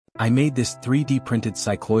I made this 3D printed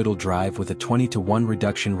cycloidal drive with a 20:1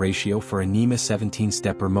 reduction ratio for a NEMA17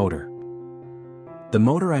 stepper motor. The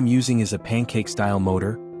motor I'm using is a pancake-style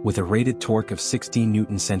motor, with a rated torque of 16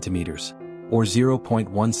 Newton-centimeters, or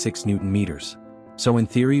 0.16 Newton-meters. So in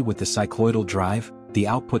theory with the cycloidal drive, the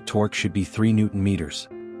output torque should be 3 Newton-meters,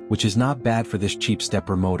 which is not bad for this cheap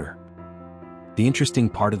stepper motor. The interesting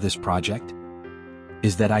part of this project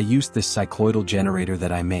is that I used this cycloidal generator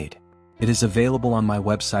that I made. It is available on my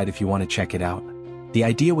website if you want to check it out. The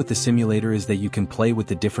idea with the simulator is that you can play with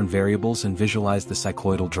the different variables and visualize the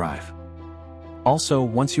cycloidal drive. Also,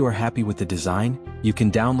 once you are happy with the design, you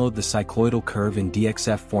can download the cycloidal curve in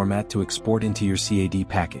DXF format to export into your CAD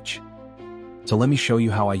package. So let me show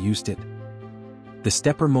you how I used it. The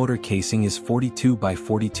stepper motor casing is 42 by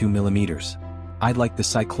 42 millimeters. I'd like the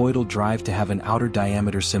cycloidal drive to have an outer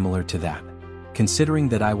diameter similar to that. Considering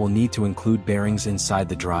that I will need to include bearings inside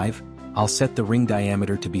the drive, I'll set the ring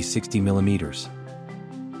diameter to be 60 millimeters.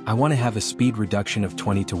 I want to have a speed reduction of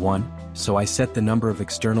 20:1, so I set the number of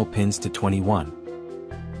external pins to 21.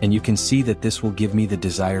 And you can see that this will give me the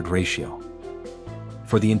desired ratio.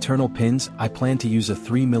 For the internal pins, I plan to use a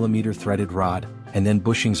 3 mm threaded rod, and then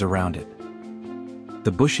bushings around it.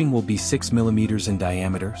 The bushing will be 6 mm in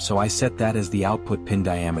diameter, so I set that as the output pin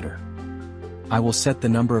diameter. I will set the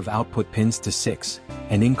number of output pins to 6,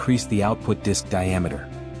 and increase the output disc diameter.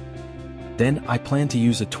 Then, I plan to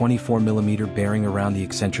use a 24 mm bearing around the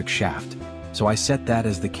eccentric shaft, so I set that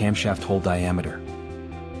as the camshaft hole diameter.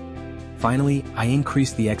 Finally, I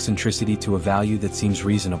increase the eccentricity to a value that seems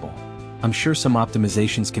reasonable. I'm sure some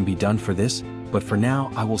optimizations can be done for this, but for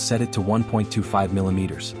now I will set it to 1.25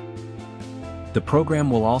 millimeters. The program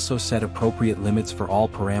will also set appropriate limits for all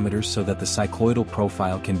parameters so that the cycloidal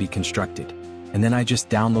profile can be constructed, and then I just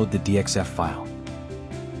download the DXF file.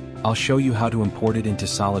 I'll show you how to import it into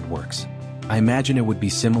SolidWorks. I imagine it would be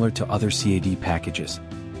similar to other CAD packages.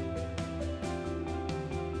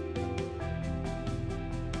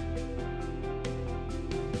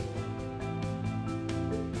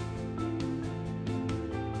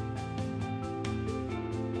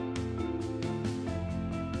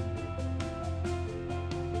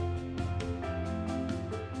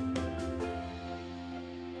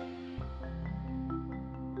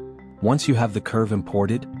 Once you have the curve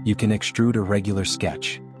imported, you can extrude a regular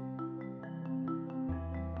sketch.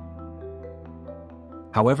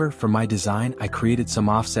 However, for my design, I created some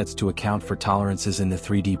offsets to account for tolerances in the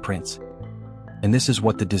 3D prints. And this is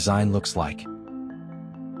what the design looks like.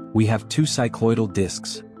 We have two cycloidal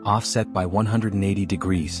discs, offset by 180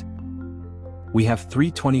 degrees. We have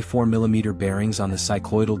three 24 mm bearings on the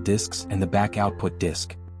cycloidal discs and the back output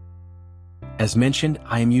disc. As mentioned,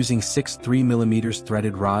 I am using 6 3 mm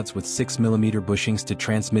threaded rods with 6 mm bushings to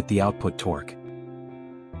transmit the output torque.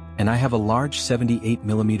 And I have a large 78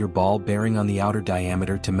 mm ball bearing on the outer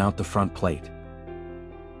diameter to mount the front plate.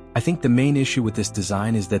 I think the main issue with this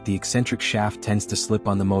design is that the eccentric shaft tends to slip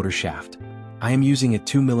on the motor shaft. I am using a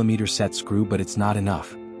 2 mm set screw, but it's not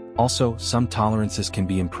enough. Also, some tolerances can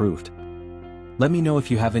be improved. Let me know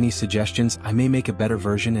if you have any suggestions. I may make a better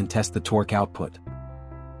version and test the torque output.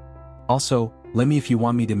 Also, let me know if you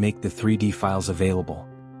want me to make the 3D files available.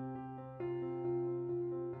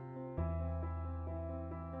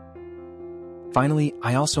 Finally,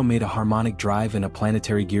 I also made a harmonic drive and a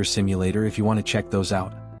planetary gear simulator if you want to check those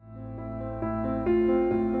out.